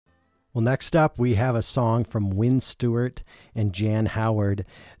Well, next up, we have a song from Wynn Stewart and Jan Howard.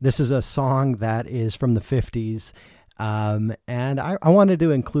 This is a song that is from the 50s. And I wanted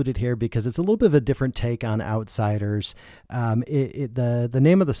to include it here because it's a little bit of a different take on Outsiders. The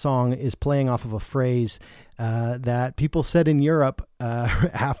name of the song is playing off of a phrase that people said in Europe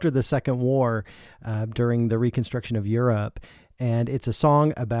after the Second War during the reconstruction of Europe. And it's a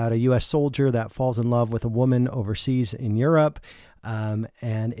song about a U.S. soldier that falls in love with a woman overseas in Europe. And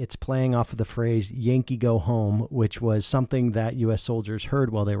it's playing off of the phrase "Yankee go home," which was something that U.S. soldiers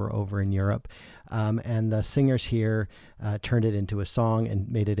heard while they were over in Europe. And the singers here turned it into a song and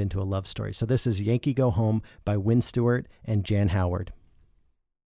made it into a love story. So this is "Yankee Go Home" by Wynn Stewart and Jan Howard.